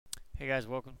Hey guys,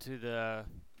 welcome to the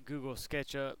Google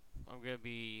Sketchup. I'm going to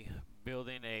be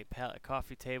building a pallet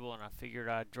coffee table, and I figured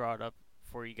I'd draw it up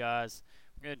for you guys.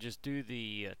 I'm going to just do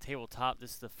the tabletop.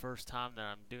 This is the first time that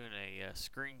I'm doing a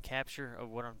screen capture of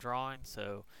what I'm drawing,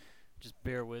 so just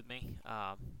bear with me.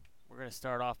 We're going to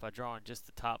start off by drawing just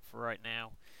the top for right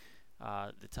now.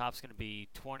 The top's going to be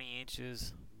 20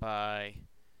 inches by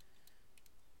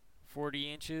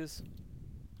 40 inches.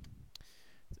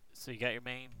 So you got your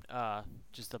main,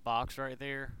 just a box right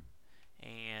there,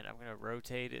 and I'm going to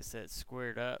rotate it so it's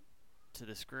squared up to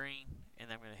the screen,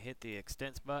 and I'm going to hit the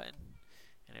extents button,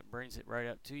 and it brings it right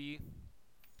up to you.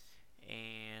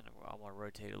 And I want to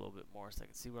rotate it a little bit more so I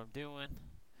can see what I'm doing.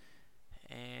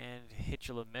 And hit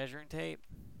your little measuring tape,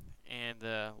 and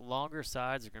the longer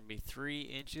sides are going to be 3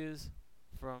 inches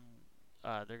from.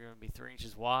 They're going to be 3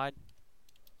 inches wide,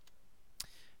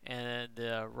 and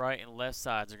the right and left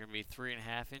sides are going to be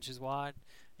 3.5 inches wide.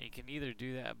 And you can either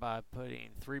do that by putting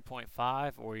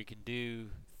 3.5, or you can do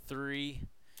 3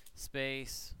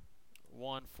 space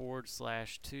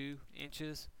 1/4/2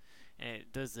 inches, and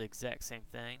it does the exact same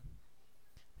thing.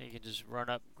 Then you can just run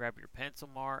up, grab your pencil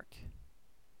mark,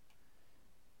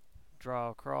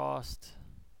 draw across,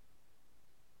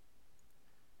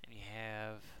 and you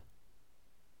have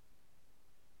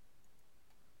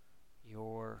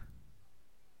your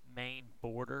main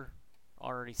border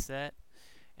already set.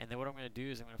 And then what I'm going to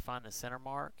do is I'm going to find the center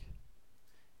mark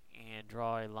and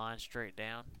draw a line straight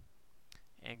down,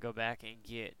 and go back and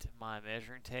get my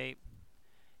measuring tape.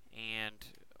 And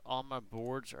all my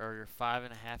boards are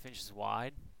 5.5 inches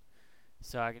wide,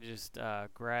 so I can just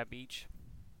grab each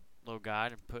little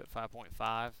guide and put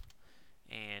 5.5,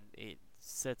 and it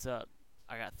sets up.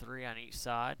 I got 3 on each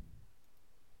side,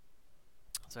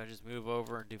 so I just move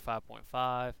over and do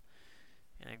 5.5,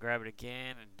 and then grab it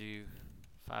again and do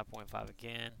 5.5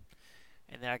 again,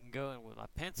 and then I can go in with my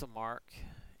pencil mark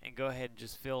and go ahead and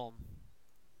just fill them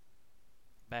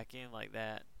back in like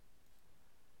that.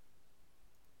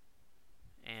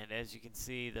 And as you can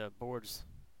see, the boards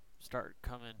start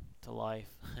coming to life.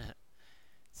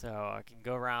 So I can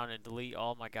go around and delete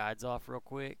all my guides off real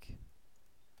quick.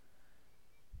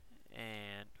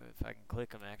 And if I can click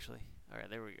them, actually. Alright,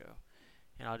 there we go.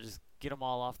 And I'll just get them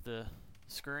all off the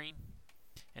screen.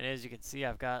 And as you can see,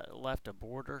 I've got left a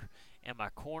border, and my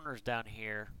corners down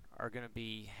here are going to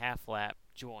be half lap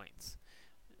joints.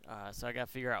 So I got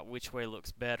to figure out which way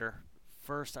looks better.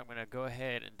 First, I'm going to go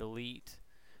ahead and delete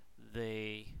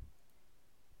these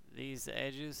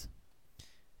edges,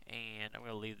 and I'm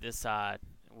going to leave this side.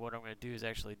 And what I'm going to do is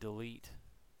actually delete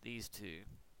these two.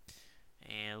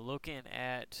 And looking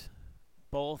at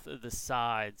both of the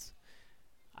sides,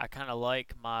 I kind of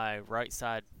like my right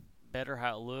side better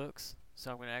how it looks. So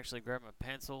I'm going to actually grab my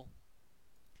pencil,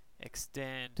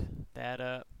 extend that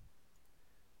up,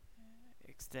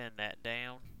 extend that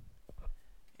down,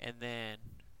 and then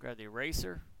grab the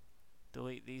eraser,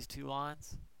 delete these 2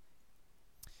 lines.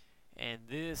 And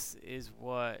this is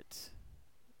what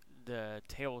the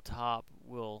tabletop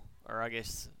will, or I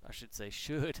guess I should say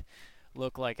should,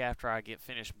 look like after I get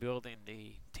finished building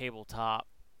the tabletop.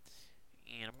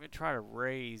 And I'm going to try to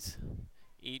raise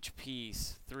each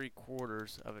piece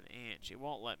 3/4 of an inch. It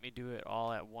won't let me do it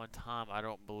all at one time, I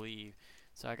don't believe.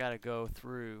 So I got to go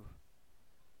through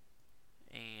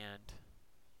and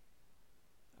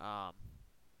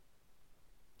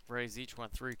raise each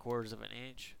one 3/4 of an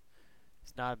inch.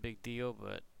 It's not a big deal,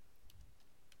 but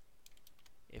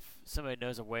if somebody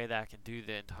knows a way that I can do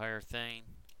the entire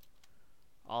thing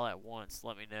all at once,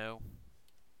 let me know.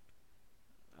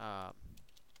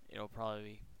 It'll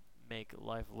probably make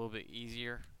life a little bit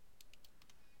easier.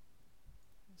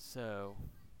 So,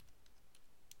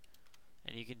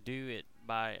 and you can do it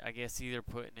by, I guess, either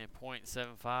putting in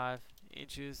 0.75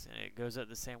 inches and it goes up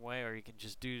the same way, or you can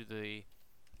just do the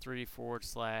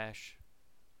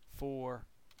 3/4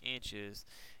 inches.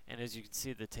 And as you can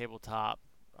see, the tabletop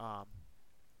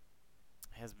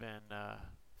has been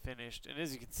finished. And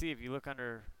as you can see, if you look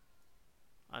under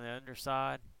on the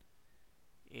underside,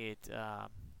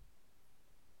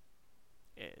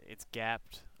 it's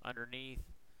gapped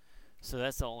underneath. So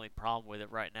that's the only problem with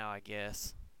it right now, I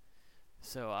guess.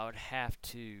 So I would have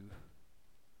to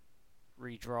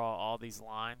redraw all these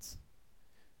lines,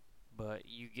 but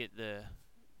you get the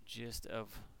gist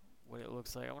of what it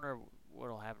looks like. I wonder what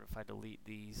will happen if I delete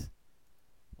these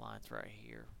lines right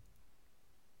here.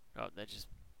 Oh, that just...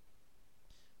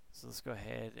 So let's go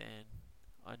ahead and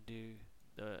undo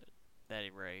that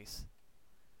erase.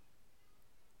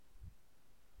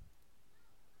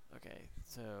 Okay,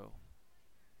 so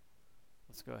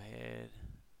let's go ahead,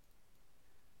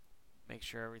 make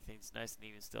sure everything's nice and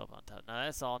even still up on top. Now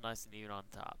that's all nice and even on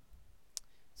top.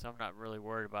 so I'm not really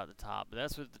worried about the top. But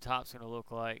that's what the top's going to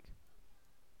look like.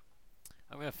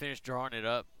 I'm going to finish drawing it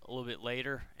up a little bit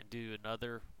later and do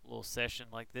another little session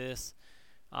like this.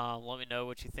 Let me know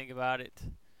what you think about it,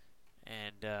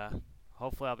 and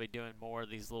hopefully I'll be doing more of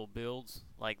these little builds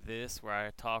like this where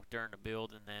I talk during the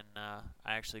build and then I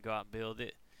actually go out and build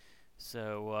it.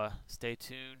 So stay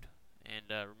tuned, and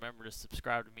remember to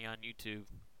subscribe to me on YouTube.